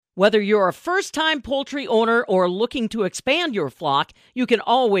Whether you're a first-time poultry owner or looking to expand your flock, you can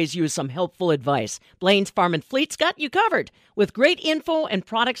always use some helpful advice. Blaine's Farm and Fleet's got you covered with great info and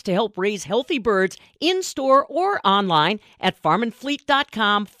products to help raise healthy birds in-store or online at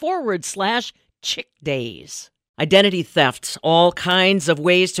farmandfleet.com/chick days. Identity theft, all kinds of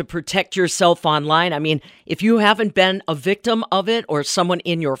ways to protect yourself online. I mean, if you haven't been a victim of it or someone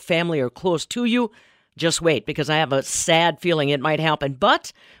in your family or close to you, just wait, because I have a sad feeling it might happen.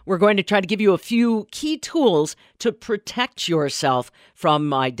 But we're going to try to give you a few key tools to protect yourself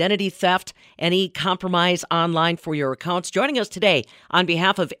from identity theft, any compromise online for your accounts. Joining us today on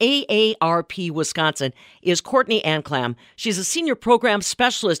behalf of AARP Wisconsin is Courtney Anclam. She's a senior program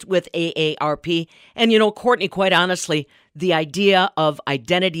specialist with AARP. And, Courtney, quite honestly, the idea of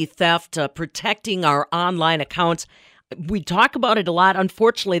identity theft, protecting our online accounts, we talk about it a lot.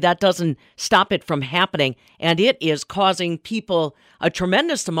 Unfortunately, that doesn't stop it from happening, and it is causing people a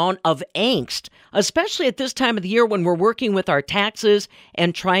tremendous amount of angst, especially at this time of the year when we're working with our taxes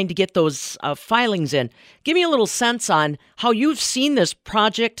and trying to get those filings in. Give me a little sense on how you've seen this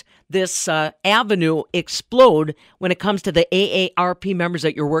project, this avenue explode when it comes to the AARP members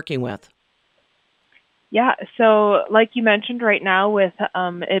that you're working with. Yeah, so like you mentioned, right now with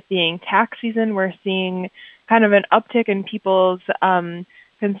it being tax season, we're seeing kind of an uptick in people's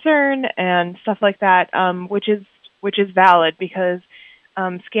concern and stuff like that, which is valid because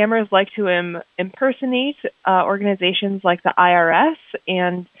scammers like to impersonate organizations like the IRS,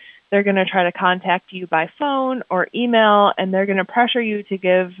 and they're going to try to contact you by phone or email, and they're going to pressure you to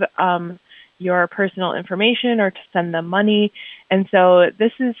give your personal information or to send them money. And so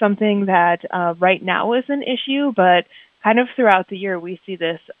this is something that right now is an issue, but kind of throughout the year we see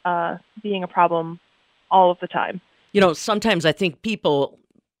this being a problem all of the time. Sometimes I think people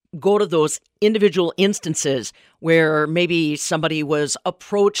go to those individual instances where maybe somebody was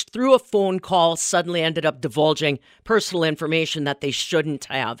approached through a phone call, suddenly ended up divulging personal information that they shouldn't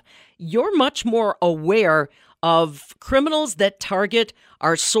have. You're much more aware of criminals that target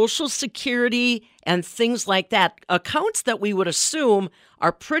our Social Security and things like that, accounts that we would assume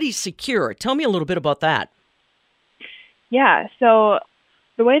are pretty secure. Tell me a little bit about that. Yeah, so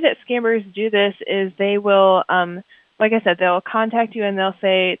the way that scammers do this is they will, like I said, they'll contact you and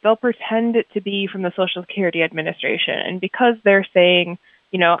they'll pretend to be from the Social Security Administration. And because they're saying,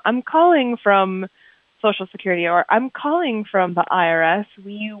 I'm calling from Social Security or I'm calling from the IRS,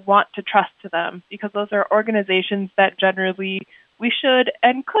 we want to trust them because those are organizations that generally we should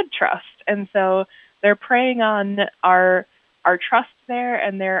and could trust. And so they're preying on our trust there,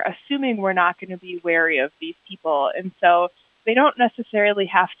 and they're assuming we're not going to be wary of these people. And so they don't necessarily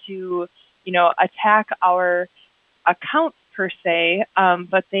have to, attack our accounts per se,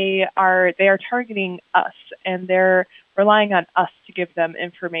 but they are targeting us, and they're relying on us to give them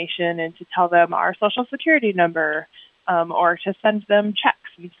information and to tell them our Social Security number, or to send them checks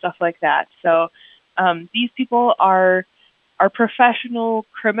and stuff like that. So these people are professional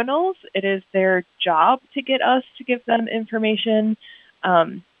criminals. It is their job to get us to give them information.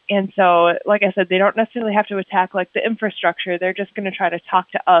 And so, like I said, they don't necessarily have to attack like the infrastructure. They're just going to try to talk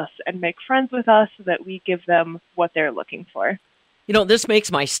to us and make friends with us so that we give them what they're looking for. This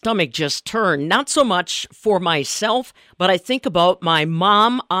makes my stomach just turn, not so much for myself, but I think about my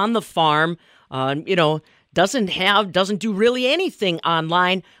mom on the farm, doesn't do really anything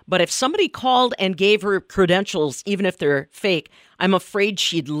online. But if somebody called and gave her credentials, even if they're fake, I'm afraid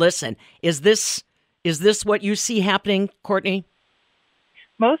she'd listen. Is this what you see happening, Courtney?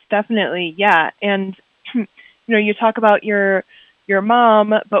 Most definitely, yeah. And, you talk about your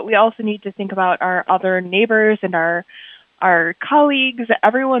mom, but we also need to think about our other neighbors and our colleagues,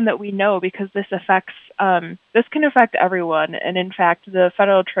 everyone that we know, because this can affect everyone. And in fact, the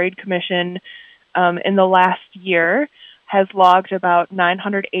Federal Trade Commission in the last year has logged about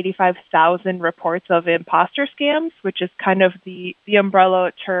 985,000 reports of imposter scams, which is kind of the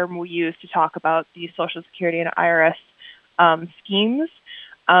umbrella term we use to talk about the Social Security and IRS schemes.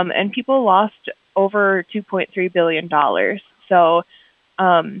 And people lost over $2.3 billion. So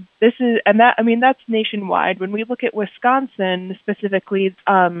that's nationwide. When we look at Wisconsin specifically,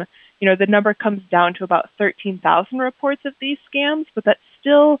 the number comes down to about 13,000 reports of these scams, but that's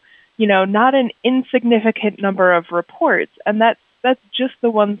still, not an insignificant number of reports. And that's just the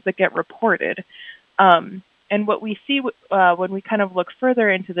ones that get reported. And what we see when we kind of look further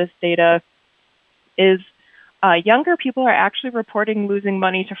into this data is younger people are actually reporting losing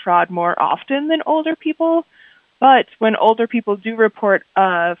money to fraud more often than older people. But when older people do report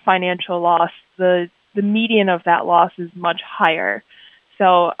financial loss, the median of that loss is much higher.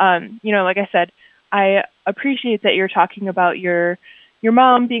 So, like I said, I appreciate that you're talking about your your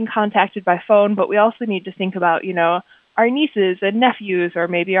mom being contacted by phone, but we also need to think about, our nieces and nephews or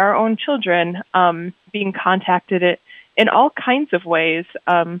maybe our own children being contacted in all kinds of ways,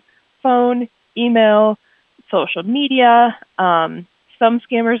 phone, email, social media. Some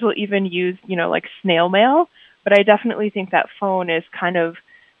scammers will even use, like snail mail, but I definitely think that phone is kind of,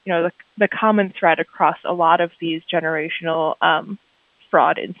 the common thread across a lot of these generational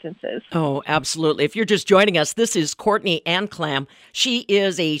fraud instances. Oh, absolutely. If you're just joining us, this is Courtney Anclam. She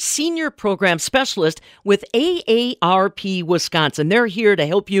is a senior program specialist with AARP Wisconsin. They're here to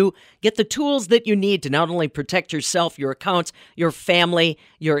help you get the tools that you need to not only protect yourself, your accounts, your family,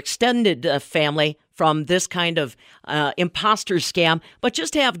 your extended family from this kind of imposter scam, but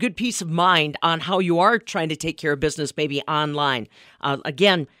just to have good peace of mind on how you are trying to take care of business, maybe online.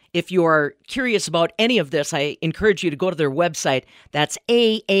 Again, if you are curious about any of this, I encourage you to go to their website. That's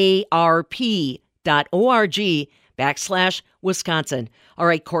aarp.org/Wisconsin. All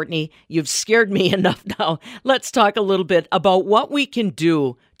right, Courtney, you've scared me enough now. Let's talk a little bit about what we can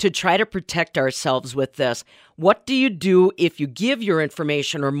do to try to protect ourselves with this. What do you do if you give your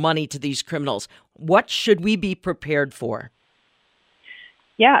information or money to these criminals? What should we be prepared for?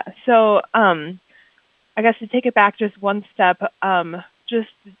 Yeah, so I guess to take it back just one step, just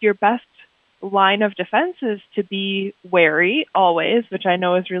your best line of defense is to be wary always, which I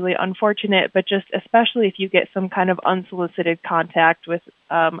know is really unfortunate, but just especially if you get some kind of unsolicited contact with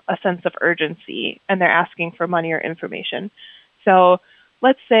a sense of urgency and they're asking for money or information. So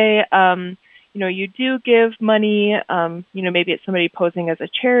let's say, you do give money, maybe it's somebody posing as a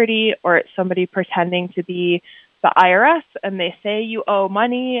charity or it's somebody pretending to be the IRS and they say you owe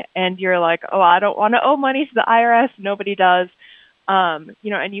money and you're like, oh, I don't want to owe money to the IRS. Nobody does. And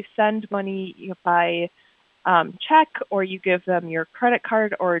you send money by check, or you give them your credit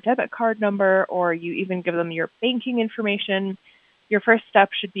card or debit card number, or you even give them your banking information. Your first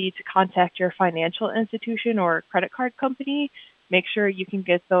step should be to contact your financial institution or credit card company. Make sure you can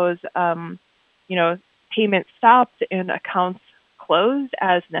get those, payments stopped and accounts closed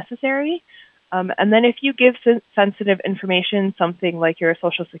as necessary. And then if you give sensitive information, something like your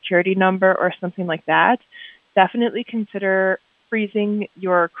social security number or something like that, definitely consider freezing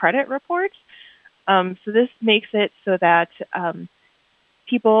your credit report. So this makes it so that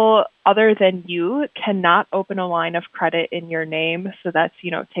people other than you cannot open a line of credit in your name. So that's,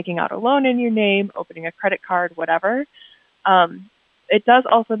 taking out a loan in your name, opening a credit card, whatever. It does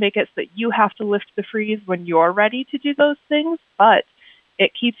also make it so that you have to lift the freeze when you're ready to do those things, but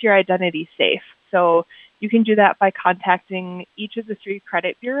it keeps your identity safe. So you can do that by contacting each of the 3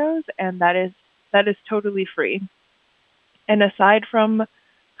 credit bureaus, and that is totally free. And aside from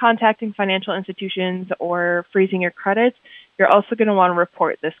contacting financial institutions or freezing your credits, you're also going to want to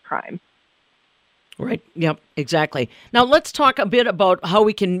report this crime. Right. Yep, exactly. Now, let's talk a bit about how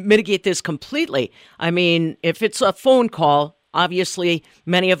we can mitigate this completely. I mean, if it's a phone call, obviously,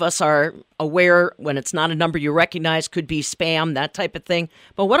 many of us are aware when it's not a number you recognize, could be spam, that type of thing.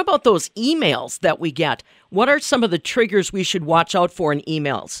 But what about those emails that we get? What are some of the triggers we should watch out for in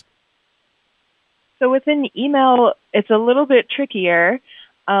emails? So within email, it's a little bit trickier,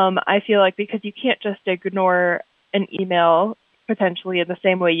 I feel like, because you can't just ignore an email potentially in the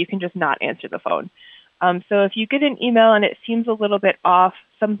same way you can just not answer the phone. So if you get an email and it seems a little bit off,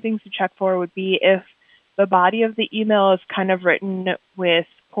 some things to check for would be if the body of the email is kind of written with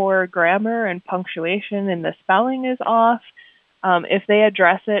poor grammar and punctuation and the spelling is off. If they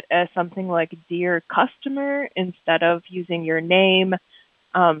address it as something like "Dear Customer" instead of using your name,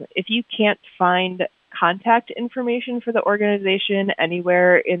 if you can't find contact information for the organization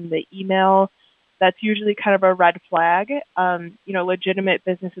anywhere in the email, that's usually kind of a red flag. Legitimate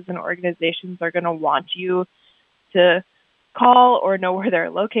businesses and organizations are going to want you to call or know where they're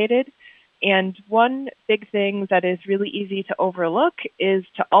located. And one big thing that is really easy to overlook is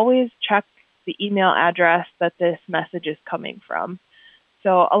to always check the email address that this message is coming from.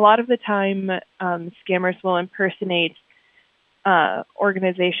 So a lot of the time, scammers will impersonate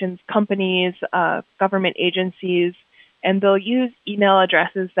organizations, companies, government agencies, and they'll use email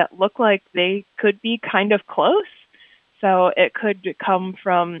addresses that look like they could be kind of close. So it could come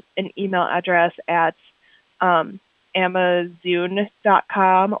from an email address at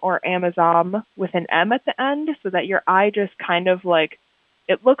Amazon.com or Amazon with an M at the end, so that your eye just kind of like,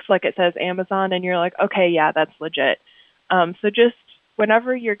 it looks like it says Amazon and you're like, okay, yeah, that's legit. So just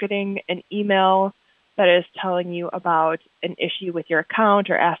whenever you're getting an email that is telling you about an issue with your account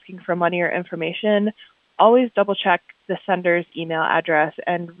or asking for money or information, always double check the sender's email address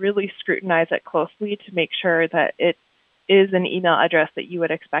and really scrutinize it closely to make sure that it is an email address that you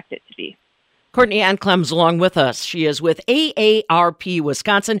would expect it to be. Courtney Anclem's along with us. She is with AARP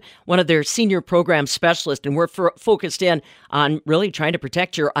Wisconsin, one of their senior program specialists, and we're focused in on really trying to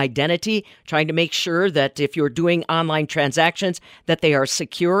protect your identity, trying to make sure that if you're doing online transactions, that they are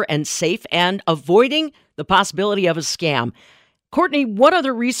secure and safe, and avoiding the possibility of a scam. Courtney, what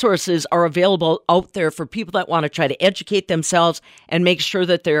other resources are available out there for people that want to try to educate themselves and make sure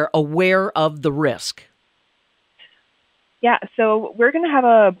that they're aware of the risk? Yeah, so we're going to have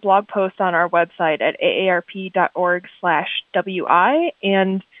a blog post on our website at aarp.org/WI,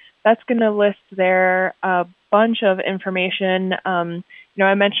 and that's going to list there a bunch of information. I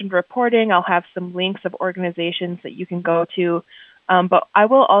mentioned reporting. I'll have some links of organizations that you can go to, but I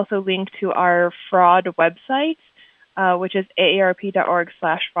will also link to our fraud website, which is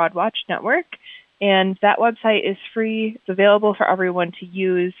aarp.org/fraudwatchnetwork, and that website is free. It's available for everyone to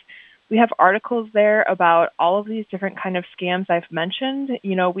use. We have articles there about all of these different kind of scams I've mentioned.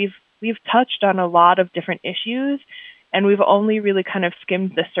 We've touched on a lot of different issues, and we've only really kind of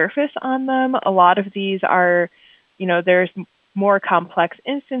skimmed the surface on them. A lot of these are, there's more complex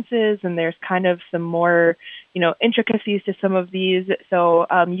instances, and there's kind of some more, intricacies to some of these. So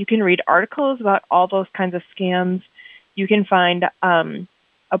you can read articles about all those kinds of scams. You can find a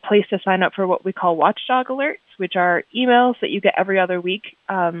place to sign up for what we call watchdog alerts, which are emails that you get every other week.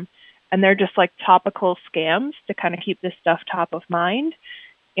 And they're just like topical scams to kind of keep this stuff top of mind.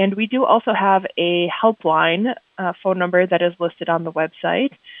 And we do also have a helpline phone number that is listed on the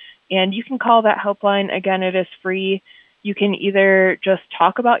website. And you can call that helpline. Again, it is free. You can either just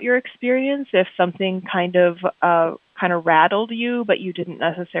talk about your experience if something kind of rattled you, but you didn't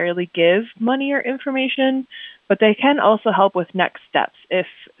necessarily give money or information. But they can also help with next steps if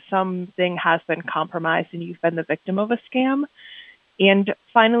something has been compromised and you've been the victim of a scam. And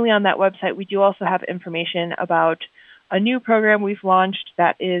finally, on that website, we do also have information about a new program we've launched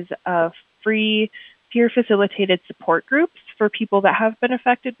that is free peer-facilitated support groups for people that have been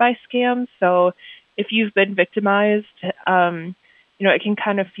affected by scams. So if you've been victimized, it can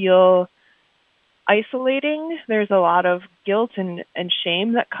kind of feel isolating. There's a lot of guilt and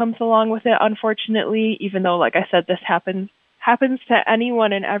shame that comes along with it, unfortunately, even though, like I said, this happens to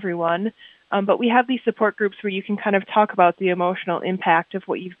anyone and everyone. But we have these support groups where you can kind of talk about the emotional impact of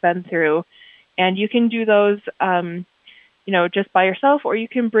what you've been through. And you can do those, just by yourself, or you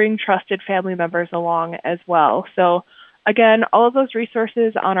can bring trusted family members along as well. So again, all of those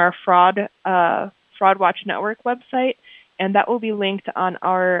resources on our Fraud Watch Network website, and that will be linked on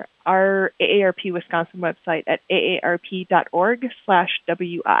our AARP Wisconsin website at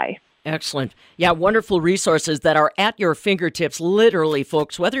aarp.org/WI. Excellent. Yeah, wonderful resources that are at your fingertips, literally,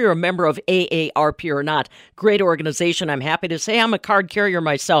 folks, whether you're a member of AARP or not. Great organization. I'm happy to say I'm a card carrier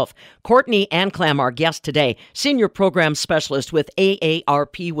myself. Courtney Anclem, our guest today, Senior Program Specialist with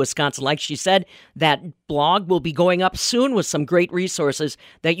AARP Wisconsin. Like she said, that blog will be going up soon with some great resources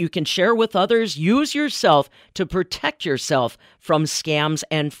that you can share with others. Use yourself to protect yourself from scams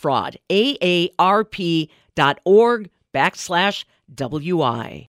and fraud. aarp.org/WI.